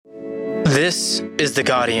This is The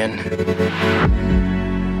Guardian.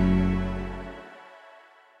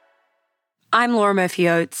 I'm Laura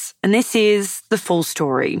Murphy-Oates, and this is The Full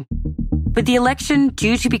Story. With the election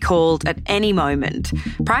due to be called at any moment,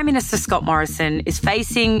 Prime Minister Scott Morrison is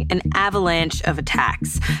facing an avalanche of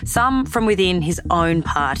attacks, some from within his own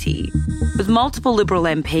party, with multiple Liberal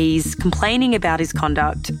MPs complaining about his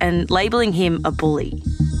conduct and labelling him a bully.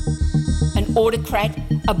 An autocrat,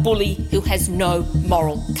 a bully who has no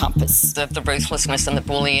moral compass. The ruthlessness and the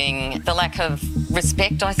bullying, the lack of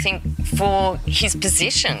respect, I think, for his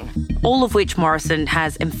position. All of which Morrison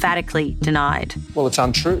has emphatically denied. Well, it's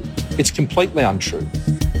untrue. It's completely untrue.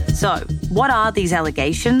 So, what are these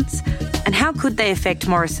allegations? And how could they affect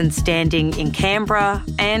Morrison's standing in Canberra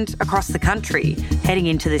and across the country heading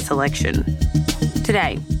into this election?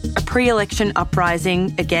 Today, a pre-election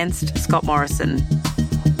uprising against Scott Morrison.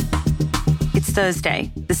 It's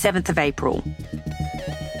Thursday, the 7th of April.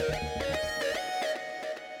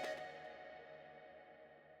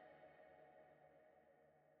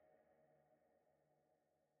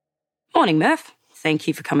 Morning, Murph. Thank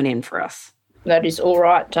you for coming in for us. That is all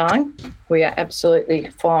right, darling. We are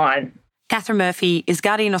absolutely fine. Catherine Murphy is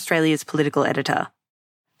Guardian Australia's political editor.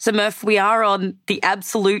 So, Murph, we are on the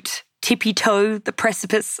absolute tippy-toe, the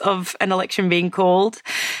precipice of an election being called.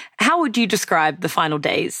 How would you describe the final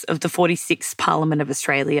days of the 46th Parliament of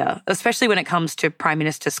Australia, especially when it comes to Prime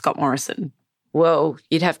Minister Scott Morrison? Well,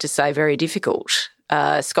 you'd have to say very difficult.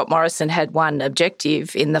 Scott Morrison had one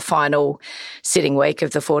objective in the final sitting week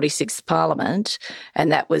of the 46th Parliament, and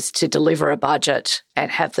that was to deliver a budget and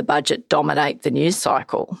have the budget dominate the news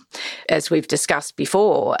cycle. As we've discussed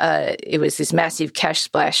before, it was this massive cash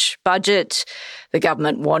splash budget. The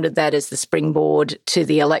government wanted that as the springboard to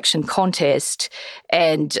the election contest,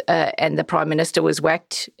 and the Prime Minister was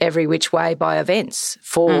whacked every which way by events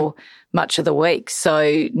for much of the week.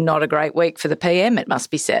 So not a great week for the PM, it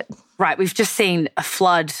must be said. Right, we've just seen a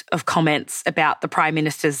flood of comments about the Prime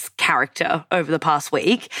Minister's character over the past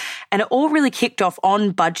week, and it all really kicked off on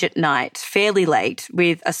budget night, fairly late,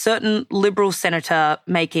 with a certain Liberal senator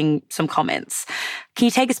making some comments. Can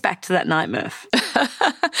you take us back to that night, Murph?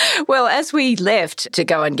 Well, as we left to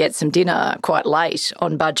go and get some dinner quite late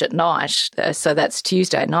on budget night, so that's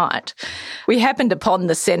Tuesday night, we happened upon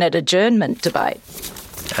the Senate adjournment debate.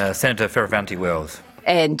 Senator Fierravanti-Wells.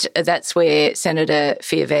 And that's where Senator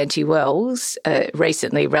Fierravanti-Wells,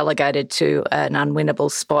 recently relegated to an unwinnable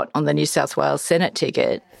spot on the New South Wales Senate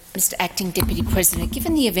ticket. Mr Acting Deputy President,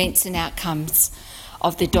 given the events and outcomes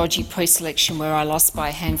of the dodgy pre-selection where I lost by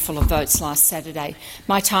a handful of votes last Saturday,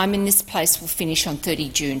 my time in this place will finish on 30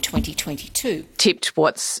 June 2022. Tipped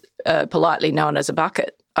what's politely known as a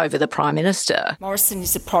bucket over the Prime Minister. Morrison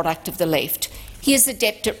is a product of the left. He is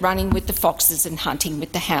adept at running with the foxes and hunting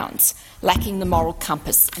with the hounds, lacking the moral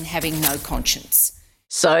compass and having no conscience.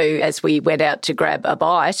 So as we went out to grab a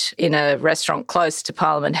bite in a restaurant close to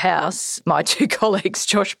Parliament House, my two colleagues,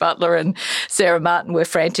 Josh Butler and Sarah Martin, were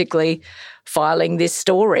frantically filing this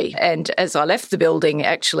story. And as I left the building,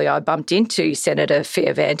 actually, I bumped into Senator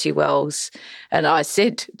Fierravanti-Wells and I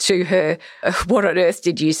said to her, "What on earth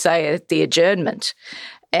did you say at the adjournment?"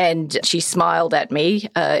 And she smiled at me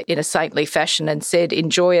in a saintly fashion and said,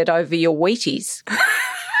 "Enjoy it over your Wheaties."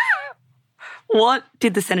 What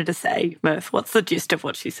did the senator say, Murph? What's the gist of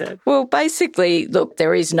what she said? Well, basically, look,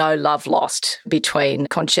 there is no love lost between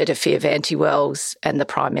Conchetta Fierravanti-Wells and the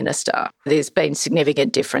Prime Minister. There's been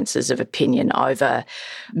significant differences of opinion over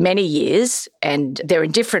many years, and they're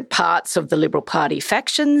in different parts of the Liberal Party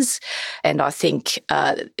factions, and I think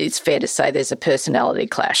it's fair to say there's a personality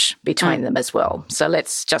clash between them as well. So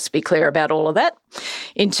let's just be clear about all of that.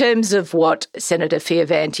 In terms of what Senator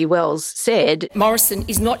Fierravanti-Wells said, Morrison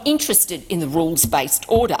is not interested in the rules-based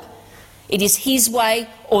order. It is his way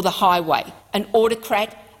or the highway, an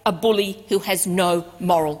autocrat, a bully who has no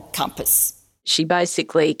moral compass. She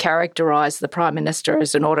basically characterised the Prime Minister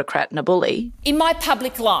as an autocrat and a bully. In my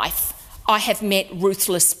public life, I have met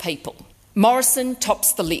ruthless people. Morrison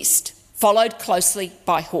tops the list, followed closely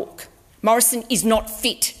by Hawke. Morrison is not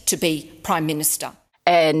fit to be Prime Minister.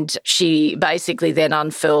 And she basically then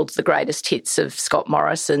unfurled the greatest hits of Scott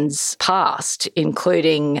Morrison's past,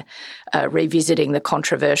 including revisiting the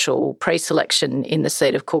controversial pre-selection in the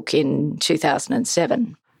seat of Cook in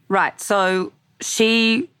 2007. Right, so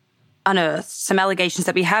she unearthed some allegations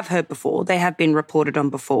that we have heard before, they have been reported on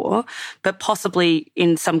before, but possibly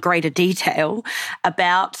in some greater detail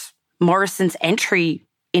about Morrison's entry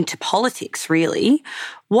into politics, really.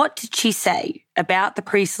 What did she say about the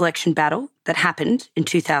pre-selection battle that happened in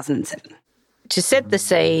 2007? to set the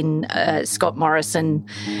scene, Scott Morrison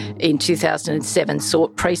in 2007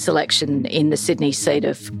 sought pre-selection in the Sydney seat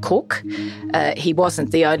of Cook. He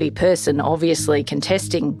wasn't the only person obviously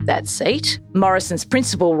contesting that seat. Morrison's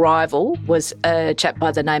principal rival was a chap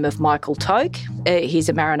by the name of Michael Toke. He's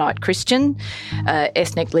a Maronite Christian.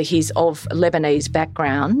 Ethnically, he's of Lebanese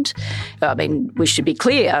background. I mean, we should be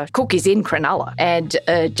clear, Cook is in Cronulla. And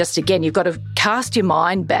just again, you've got to cast your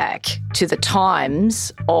mind back to the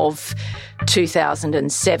times of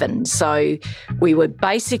 2007. So we were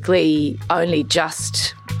basically only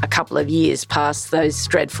just a couple of years past those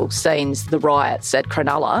dreadful scenes, the riots at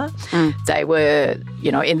Cronulla. They were,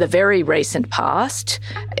 in the very recent past.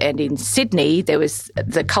 And in Sydney, there was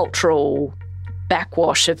the cultural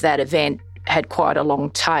backwash of that event had quite a long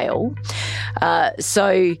tail.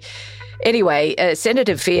 Anyway,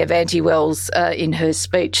 Senator Fierravanti-Wells, in her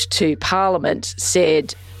speech to Parliament,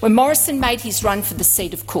 said, "When Morrison made his run for the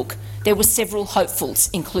seat of Cook, there were several hopefuls,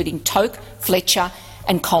 including Toke, Fletcher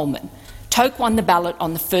and Coleman. Toke won the ballot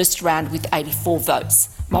on the first round with 84 votes.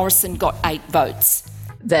 Morrison got 8 votes.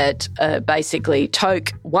 That basically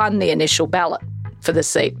Toke won the initial ballot for the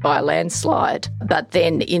seat by a landslide. But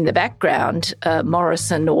then in the background,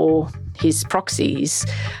 Morrison or his proxies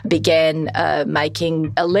began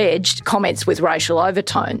making alleged comments with racial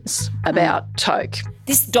overtones about Toke.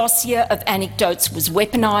 This dossier of anecdotes was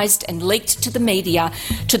weaponised and leaked to the media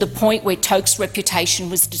to the point where Toke's reputation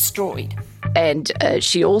was destroyed." And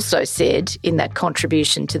she also said in that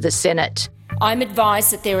contribution to the Senate, "I'm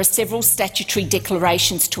advised that there are several statutory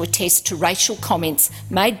declarations to attest to racial comments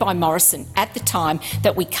made by Morrison at the time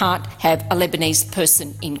that we can't have a Lebanese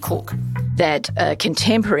person in Cook." That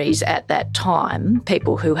contemporaries at that time,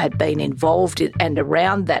 people who had been involved in and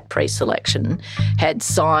around that pre-selection, had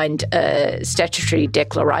signed statutory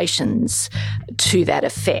declarations to that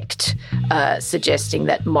effect, suggesting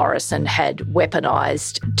that Morrison had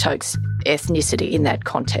weaponised Toke's ethnicity in that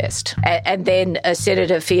contest. And then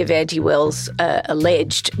Senator Fierravanti-Wells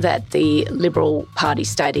alleged that the Liberal Party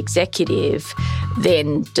state executive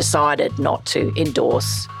then decided not to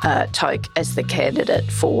endorse Toke as the candidate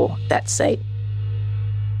for that seat.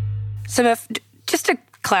 So, Murph, just to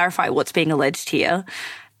clarify what's being alleged here,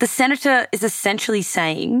 the senator is essentially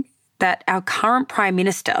saying that our current Prime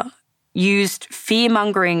Minister used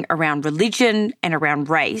fear-mongering around religion and around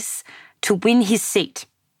race to win his seat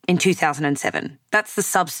in 2007. That's the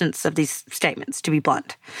substance of these statements, to be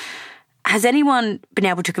blunt. Has anyone been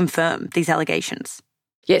able to confirm these allegations?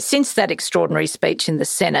 Yes, since that extraordinary speech in the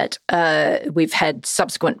Senate, we've had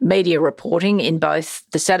subsequent media reporting in both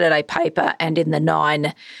the Saturday paper and in the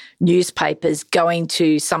 9 newspapers going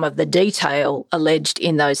to some of the detail alleged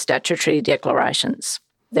in those statutory declarations.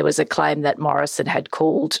 There was a claim that Morrison had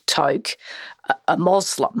called Toke a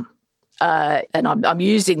Muslim. And I'm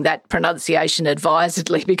using that pronunciation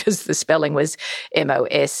advisedly because the spelling was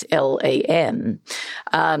Moslem.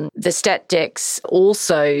 The stat decks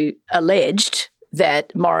also alleged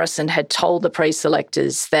that Morrison had told the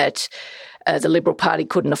pre-selectors that the Liberal Party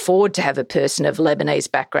couldn't afford to have a person of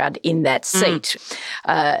Lebanese background in that seat.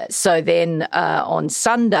 So then on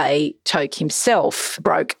Sunday, Toke himself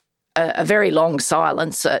broke a very long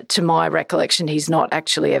silence. To my recollection, he's not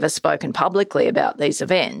actually ever spoken publicly about these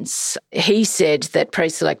events. He said that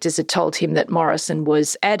pre-selectors had told him that Morrison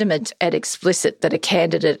was adamant and explicit that a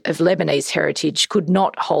candidate of Lebanese heritage could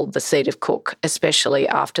not hold the seat of Cook, especially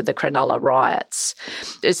after the Cronulla riots.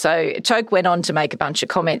 So Toke went on to make a bunch of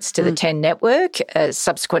comments to the 10 network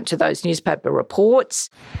subsequent to those newspaper reports.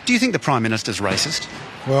 Do you think the Prime Minister's racist?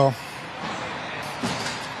 Well,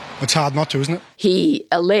 it's hard not to, isn't it? He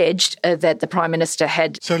alleged that the Prime Minister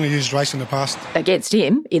had certainly used race in the past against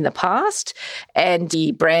him in the past, and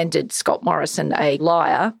he branded Scott Morrison a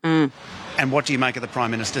liar. And what do you make of the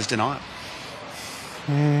Prime Minister's denial?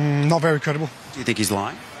 Not very credible. Do you think he's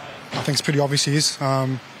lying? I think it's pretty obvious he is.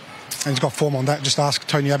 And he's got form on that. Just ask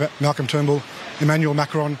Tony Abbott, Malcolm Turnbull, Emmanuel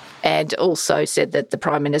Macron. And also said that the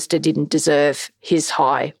Prime Minister didn't deserve his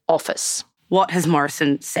high office. What has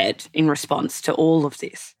Morrison said in response to all of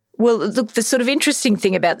this? Well, look, the sort of interesting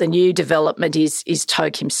thing about the new development is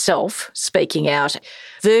Toke himself speaking out.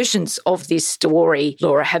 Versions of this story,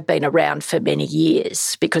 Laura, have been around for many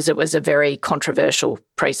years because it was a very controversial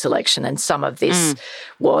pre-selection, and some of this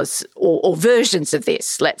was, or versions of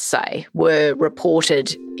this, let's say, were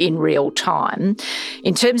reported in real time.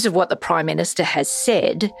 In terms of what the Prime Minister has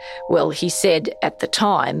said, well, he said at the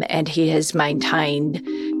time, and he has maintained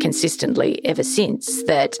consistently ever since,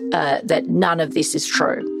 that none of this is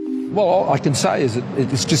true. Well, all I can say is that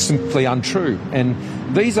it's just simply untrue. And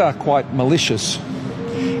these are quite malicious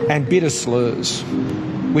and bitter slurs,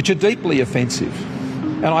 which are deeply offensive.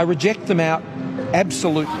 And I reject them out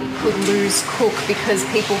Absolutely. Could lose Cook because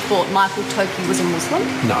people thought Michael Toki was a Muslim?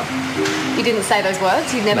 No. You didn't say those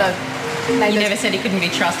words? You never... You never said he couldn't be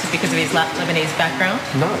trusted because of his Lebanese background?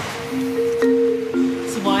 No.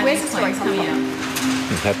 So why Where's the story coming out?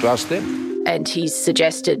 You have to ask them. And he's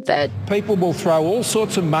suggested that People will throw all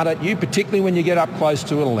sorts of mud at you, particularly when you get up close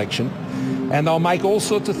to an election, and they'll make all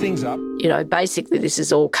sorts of things up. you know, basically this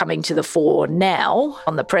is all coming to the fore now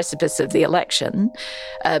on the precipice of the election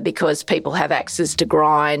because people have axes to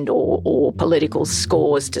grind or political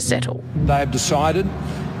scores to settle. They have decided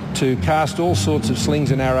to cast all sorts of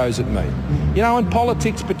slings and arrows at me. You know, in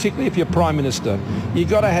politics, particularly if you're Prime Minister, you've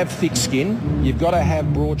got to have thick skin, you've got to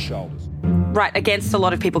have broad shoulders. Right, against a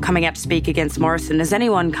lot of people coming up to speak against Morrison, has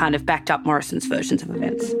anyone kind of backed up Morrison's versions of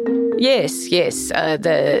events? Yes.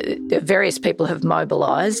 The various people have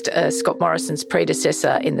mobilised. Scott Morrison's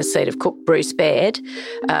predecessor in the seat of Cook, Bruce Baird,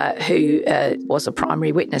 who was a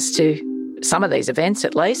primary witness to some of these events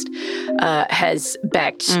at least, has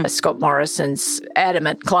backed Scott Morrison's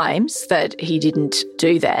adamant claims that he didn't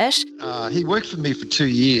do that. He worked for me for 2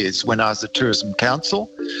 years when I was at Tourism Council.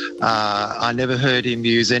 I never heard him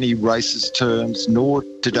use any racist terms, nor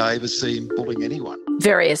did I ever see him bullying anyone.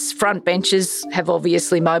 Various frontbenchers have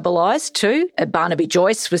obviously mobilised too. Barnaby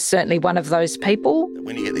Joyce was certainly one of those people.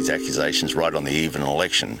 When you get these accusations right on the eve of an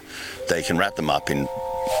election, they can wrap them up in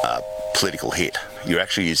political hit. You're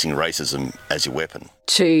actually using racism as your weapon.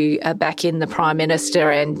 To back in the Prime Minister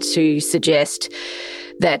and to suggest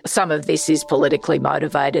that some of this is politically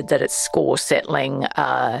motivated, that it's score settling,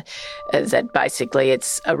 that basically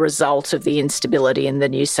it's a result of the instability in the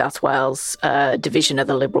New South Wales division of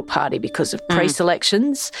the Liberal Party because of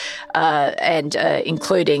pre-selections, and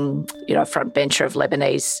including, you know, frontbencher of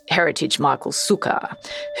Lebanese heritage Michael Sukkar,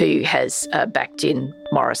 who has backed in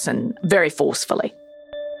Morrison very forcefully.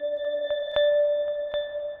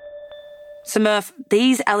 So, Murph,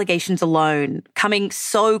 these allegations alone, coming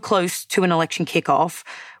so close to an election kickoff,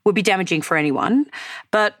 would be damaging for anyone.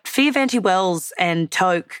 But Fiervanti-Wells and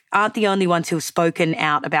Toke aren't the only ones who have spoken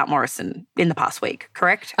out about Morrison in the past week,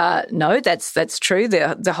 correct? No, that's true.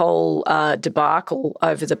 The whole debacle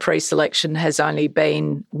over the pre-selection has only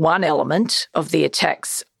been one element of the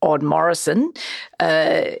attacks on Morrison,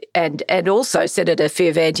 and also Senator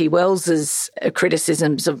Fiervanti-Wells's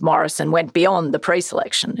criticisms of Morrison went beyond the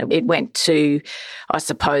pre-selection. It went to, I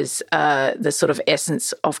suppose, the sort of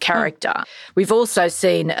essence of character. We've also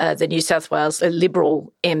seen the New South Wales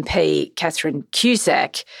Liberal MP Catherine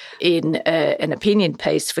Cusack in an opinion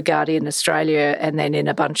piece for Guardian Australia, and then in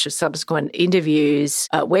a bunch of subsequent interviews,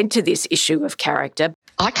 went to this issue of character.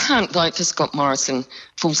 I can't vote for Scott Morrison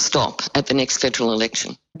full stop at the next federal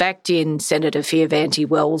election. Backed in Senator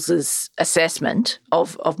Fiervanti-Wells's assessment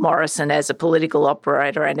of Morrison as a political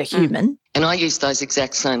operator and a human. And I use those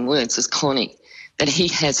exact same words as Connie, that he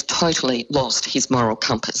has totally lost his moral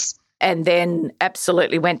compass. And then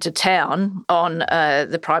absolutely went to town on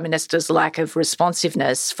the Prime Minister's lack of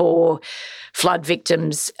responsiveness for flood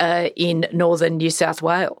victims in northern New South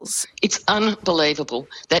Wales. It's unbelievable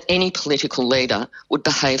that any political leader would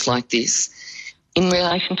behave like this in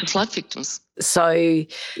relation to flood victims. So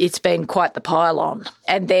it's been quite the pile-on.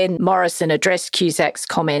 And then Morrison addressed Cusack's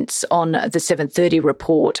comments on the 7:30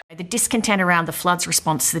 report. The discontent around the floods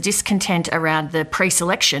response, the discontent around the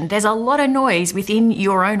pre-selection, there's a lot of noise within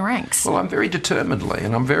your own ranks. Well, I'm very determined, Lee,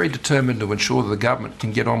 and I'm very determined to ensure that the government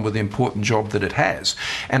can get on with the important job that it has.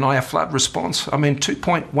 And our flood response, I mean,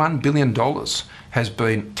 $2.1 billion has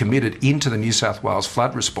been committed into the New South Wales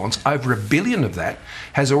flood response. Over $1 billion of that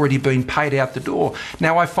has already been paid out the door.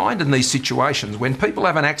 Now, I find in these situations, when people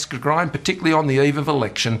have an axe to grind, particularly on the eve of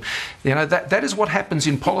election, you know, that is what happens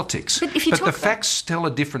in politics. But the facts tell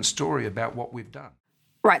a different story about what we've done.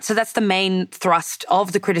 Right, so that's the main thrust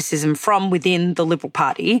of the criticism from within the Liberal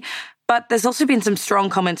Party. But there's also been some strong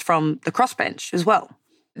comments from the crossbench as well.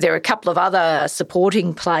 There are a couple of other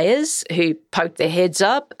supporting players who poked their heads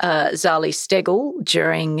up. Zali Steggall,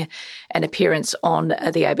 during an appearance on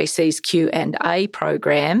the ABC's Q&A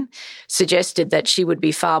program, suggested that she would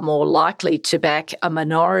be far more likely to back a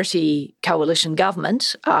minority coalition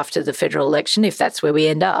government after the federal election, if that's where we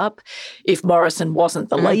end up, if Morrison wasn't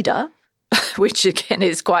the leader, which again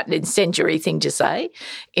is quite an incendiary thing to say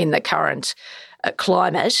in the current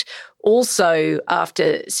climate. Also,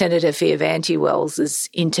 after Senator Fiervanti-Wells's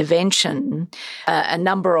intervention, a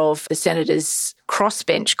number of the senator's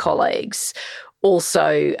crossbench colleagues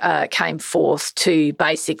also came forth to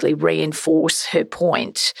basically reinforce her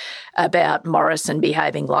point about Morrison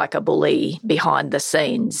behaving like a bully behind the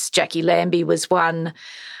scenes. Jackie Lambie was one,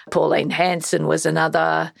 Pauline Hanson was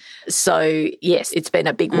another. So, yes, it's been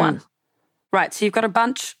a big one. Right, so you've got a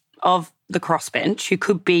bunch of the crossbench, who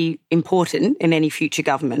could be important in any future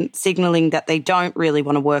government, signalling that they don't really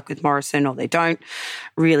want to work with Morrison or they don't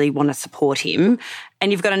really want to support him.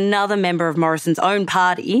 And you've got another member of Morrison's own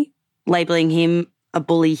party labelling him a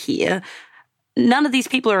bully here. None of these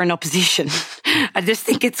people are in opposition. I just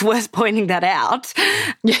think it's worth pointing that out.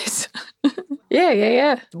 Yes.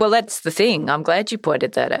 Yeah. Well, that's the thing. I'm glad you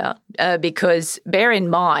pointed that out because bear in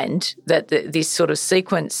mind that this sort of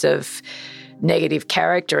sequence of negative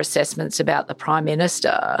character assessments about the Prime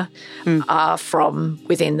Minister are from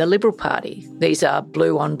within the Liberal Party. These are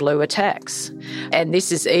blue-on-blue attacks. And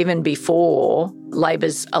this is even before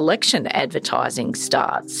Labor's election advertising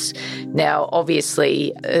starts. Now,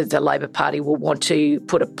 obviously, the Labor Party will want to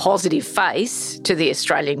put a positive face to the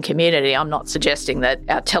Australian community. I'm not suggesting that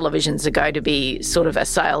our televisions are going to be sort of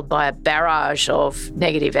assailed by a barrage of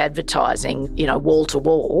negative advertising, wall to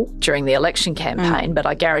wall during the election campaign, but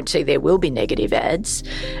I guarantee there will be negative ads,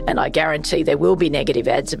 and I guarantee there will be negative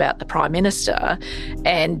ads about the Prime Minister.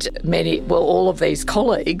 And all of these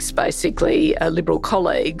colleagues, basically, Liberal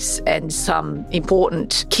colleagues and some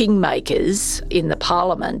important kingmakers in the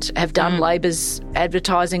Parliament have done Labor's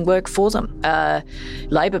advertising work for them.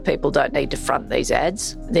 Labor people don't need to front these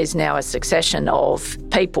ads. There's now a succession of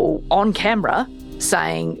people on camera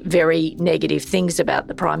saying very negative things about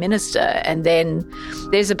the Prime Minister. And then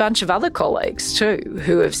there's a bunch of other colleagues too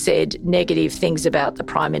who have said negative things about the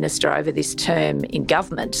Prime Minister over this term in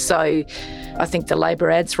government. So I think the Labor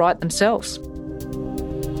ads write themselves.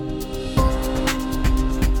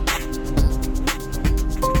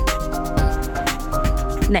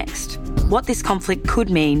 Next, what this conflict could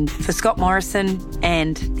mean for Scott Morrison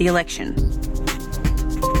and the election.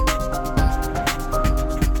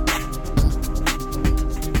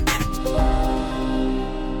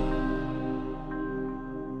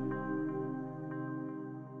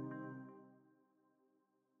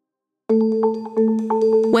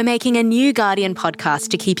 We're making a new Guardian podcast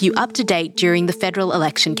to keep you up to date during the federal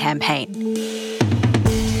election campaign.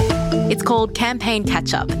 It's called Campaign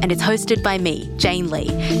Catch-Up and it's hosted by me, Jane Lee,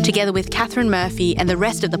 together with Catherine Murphy and the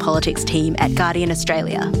rest of the politics team at Guardian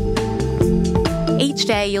Australia. Each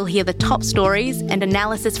day you'll hear the top stories and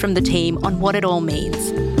analysis from the team on what it all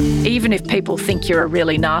means. Even if people think you're a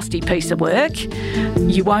really nasty piece of work,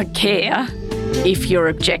 you won't care if your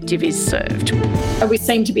objective is served. We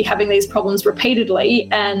seem to be having these problems repeatedly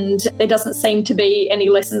and there doesn't seem to be any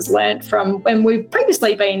lessons learnt from when we've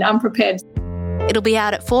previously been unprepared. It'll be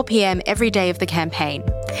out at 4 p.m. every day of the campaign.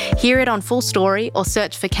 Hear it on Full Story or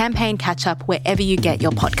search for Campaign Catch-Up wherever you get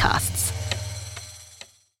your podcasts.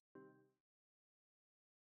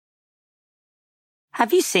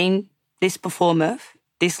 Have you seen this before, Murph?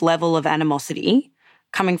 This level of animosity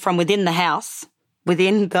coming from within the House,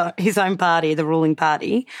 within his own party, the ruling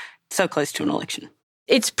party, so close to an election?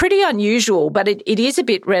 It's pretty unusual, but it is a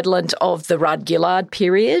bit redolent of the Rudd-Gillard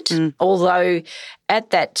period, although at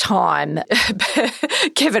that time,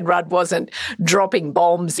 Kevin Rudd wasn't dropping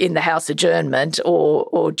bombs in the House adjournment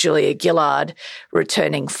or Julia Gillard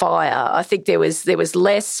returning fire. I think there was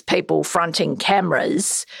less people fronting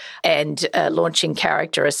cameras and launching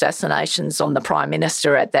character assassinations on the Prime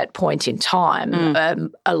Minister at that point in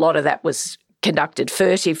time. A lot of that was conducted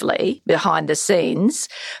furtively behind the scenes,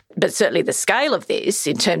 but certainly the scale of this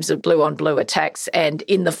in terms of blue-on-blue attacks and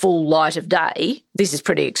in the full light of day, this is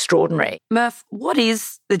pretty extraordinary. Murph, what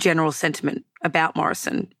is the general sentiment about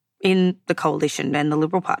Morrison in the Coalition and the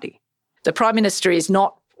Liberal Party? The Prime Minister is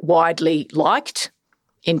not widely liked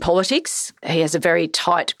in politics. He has a very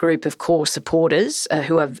tight group of core supporters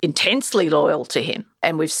who are intensely loyal to him.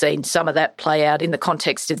 And we've seen some of that play out in the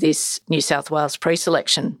context of this New South Wales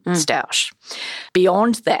pre-selection stoush.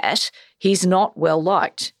 Beyond that, he's not well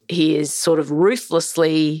liked. He is sort of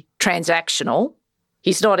ruthlessly transactional.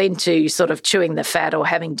 He's not into sort of chewing the fat or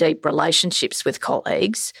having deep relationships with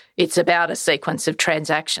colleagues. It's about a sequence of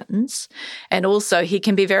transactions. And also he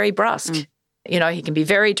can be very brusque. He can be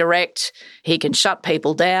very direct. He can shut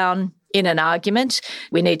people down in an argument.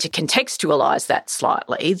 We need to contextualise that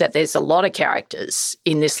slightly, that there's a lot of characters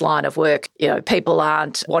in this line of work. People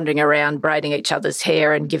aren't wandering around braiding each other's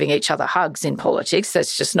hair and giving each other hugs in politics.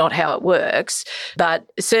 That's just not how it works. But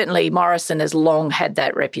certainly Morrison has long had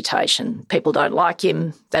that reputation. People don't like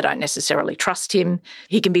him. They don't necessarily trust him.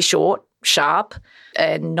 He can be short, sharp,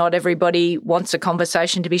 and not everybody wants a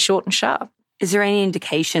conversation to be short and sharp. Is there any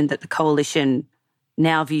indication that the Coalition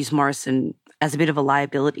now views Morrison as a bit of a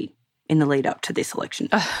liability in the lead up to this election?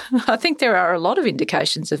 I think there are a lot of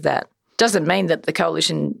indications of that. Doesn't mean that the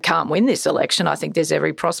Coalition can't win this election. I think there's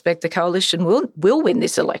every prospect the Coalition will win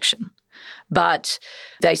this election. but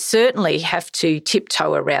they certainly have to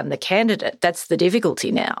tiptoe around the candidate. That's the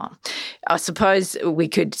difficulty now. I suppose we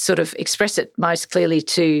could sort of express it most clearly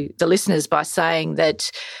to the listeners by saying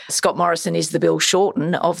that Scott Morrison is the Bill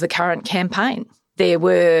Shorten of the current campaign. There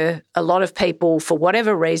were a lot of people, for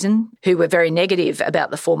whatever reason, who were very negative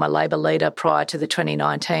about the former Labor leader prior to the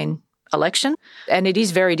 2019 election. And it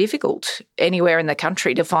is very difficult anywhere in the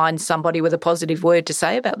country to find somebody with a positive word to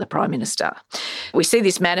say about the Prime Minister. We see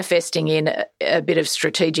this manifesting in a bit of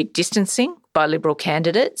strategic distancing by Liberal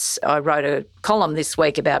candidates. I wrote a column this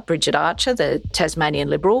week about Bridget Archer, the Tasmanian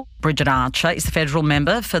Liberal. Bridget Archer is the federal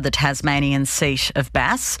member for the Tasmanian seat of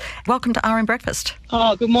Bass. Welcome to RM Breakfast.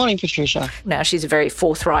 Oh, good morning, Patricia. Now, she's a very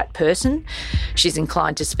forthright person. She's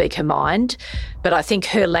inclined to speak her mind. But I think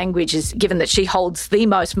her language is, given that she holds the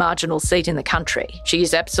most marginal seat in the country, she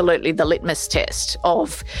is absolutely the litmus test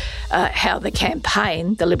of how the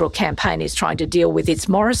campaign, the Liberal campaign, is trying to deal with its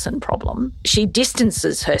Morrison problem. She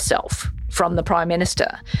distances herself from the Prime Minister.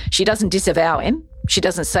 She doesn't disavow him. She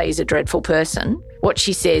doesn't say he's a dreadful person. What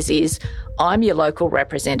she says is, I'm your local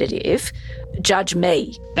representative. Judge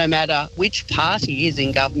me. No matter which party is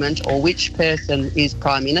in government or which person is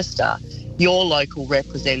Prime Minister, your local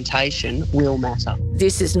representation will matter.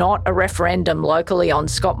 This is not a referendum locally on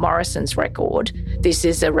Scott Morrison's record. This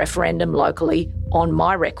is a referendum locally on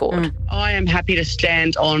my record. I am happy to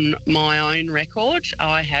stand on my own record.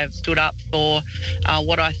 I have stood up for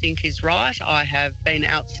what I think is right. I have been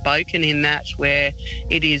outspoken in that where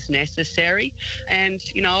it is necessary. And,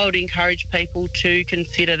 I would encourage people to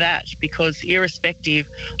consider that, because irrespective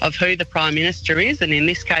of who the Prime Minister is, and in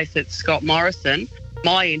this case it's Scott Morrison,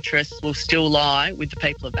 my interests will still lie with the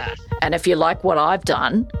people of Bass. And if you like what I've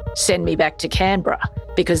done, send me back to Canberra,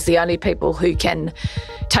 because the only people who can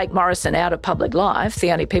take Morrison out of public life,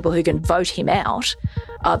 the only people who can vote him out,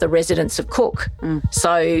 are the residents of Cook.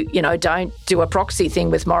 So, don't do a proxy thing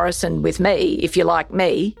with Morrison with me. If you like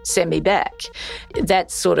me, send me back. That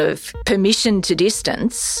sort of permission to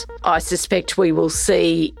distance, I suspect we will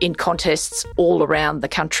see in contests all around the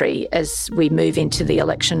country as we move into the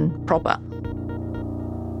election proper.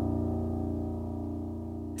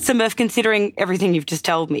 So, Murph, considering everything you've just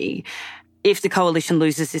told me, if the coalition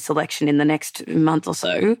loses this election in the next month or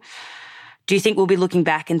so, do you think we'll be looking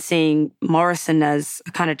back and seeing Morrison as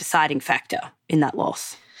a kind of deciding factor in that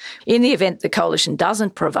loss? In the event the coalition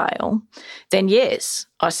doesn't prevail, then yes,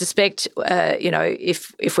 I suspect,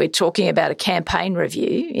 if we're talking about a campaign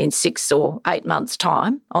review in 6 or 8 months'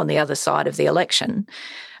 time on the other side of the election,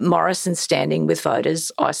 Morrison standing with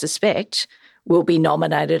voters, I suspect, will be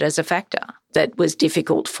nominated as a factor that was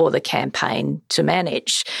difficult for the campaign to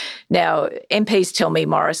manage. Now, MPs tell me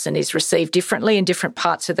Morrison is received differently in different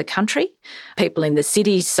parts of the country. People in the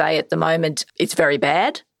cities say at the moment it's very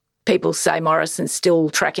bad. People say Morrison's still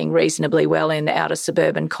tracking reasonably well in outer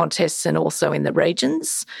suburban contests and also in the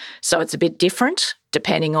regions. So it's a bit different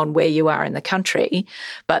depending on where you are in the country.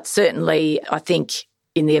 But certainly I think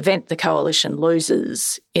in the event the coalition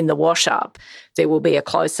loses in the wash-up, there will be a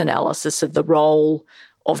close analysis of the role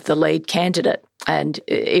of the lead candidate. And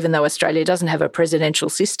even though Australia doesn't have a presidential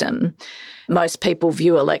system, most people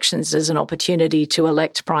view elections as an opportunity to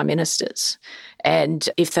elect prime ministers. And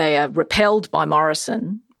if they are repelled by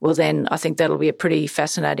Morrison, well, then I think that'll be a pretty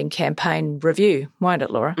fascinating campaign review, won't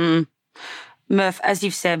it, Laura? Murph, as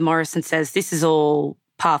you've said, Morrison says this is all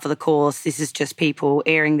par for the course. This is just people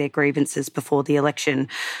airing their grievances before the election.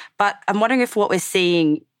 But I'm wondering if what we're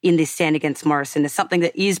seeing in this stand against Morrison is something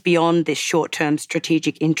that is beyond this short-term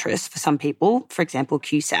strategic interest for some people, for example,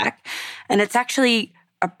 Cusack, and it's actually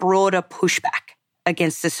a broader pushback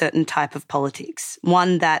against a certain type of politics,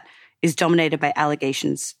 one that is dominated by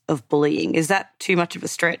allegations of bullying. Is that too much of a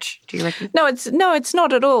stretch, do you reckon? No, it's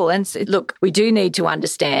not at all. And look, we do need to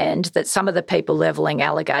understand that some of the people levelling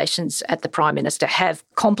allegations at the Prime Minister have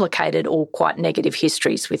complicated or quite negative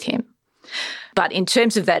histories with him. But in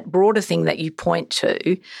terms of that broader thing that you point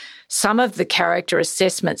to, some of the character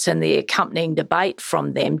assessments and the accompanying debate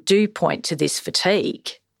from them do point to this fatigue,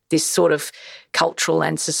 this sort of cultural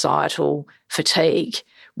and societal fatigue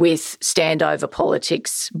with standover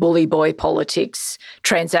politics, bully boy politics,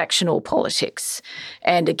 transactional politics.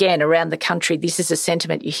 And again, around the country, this is a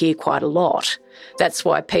sentiment you hear quite a lot. That's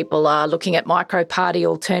why people are looking at micro-party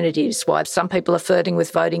alternatives, why some people are flirting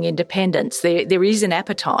with voting independence. There is an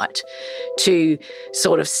appetite to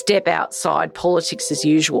sort of step outside politics as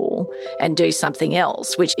usual and do something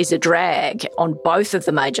else, which is a drag on both of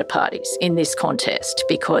the major parties in this contest,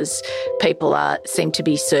 because people seem to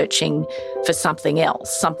be searching for something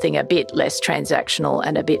else, something a bit less transactional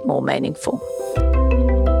and a bit more meaningful.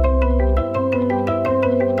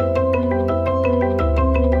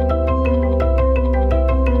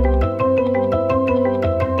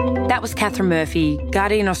 Catherine Murphy,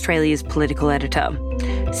 Guardian Australia's political editor.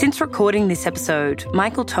 Since recording this episode,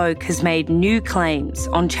 Michael Toke has made new claims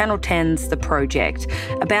on Channel 10's The Project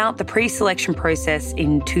about the pre-selection process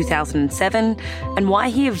in 2007 and why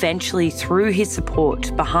he eventually threw his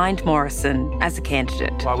support behind Morrison as a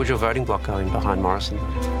candidate. Why would your voting bloc go in behind Morrison?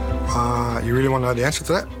 You really want to know the answer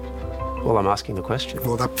to that? Well, I'm asking the question.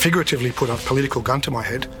 Well, that figuratively put a political gun to my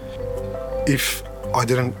head if I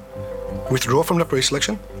didn't withdraw from the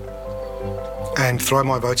pre-selection and throw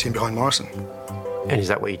my votes in behind Morrison. And is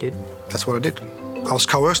that what you did? That's what I did. I was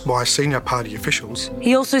coerced by senior party officials.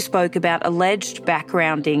 He also spoke about alleged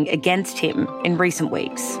backgrounding against him in recent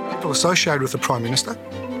weeks. People associated with the Prime Minister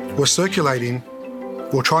were circulating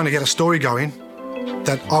or trying to get a story going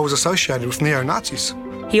that I was associated with neo-Nazis.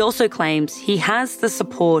 He also claims he has the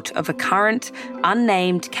support of a current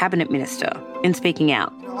unnamed cabinet minister in speaking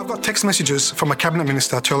out. I've got text messages from a cabinet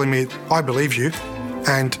minister telling me, I believe you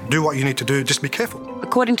and do what you need to do, just be careful.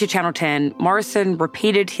 According to Channel 10, Morrison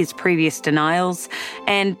repeated his previous denials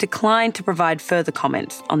and declined to provide further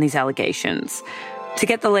comments on these allegations. To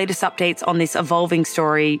get the latest updates on this evolving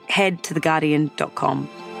story, head to theguardian.com.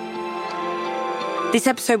 This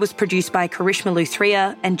episode was produced by Karishma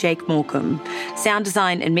Luthria and Jake Morecambe. Sound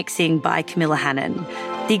design and mixing by Camilla Hannon.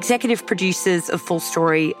 The executive producers of Full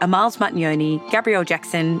Story are Miles Martignoni, Gabrielle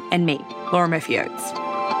Jackson and me, Laura Murphy-Oates.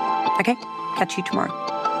 Okay, catch you tomorrow.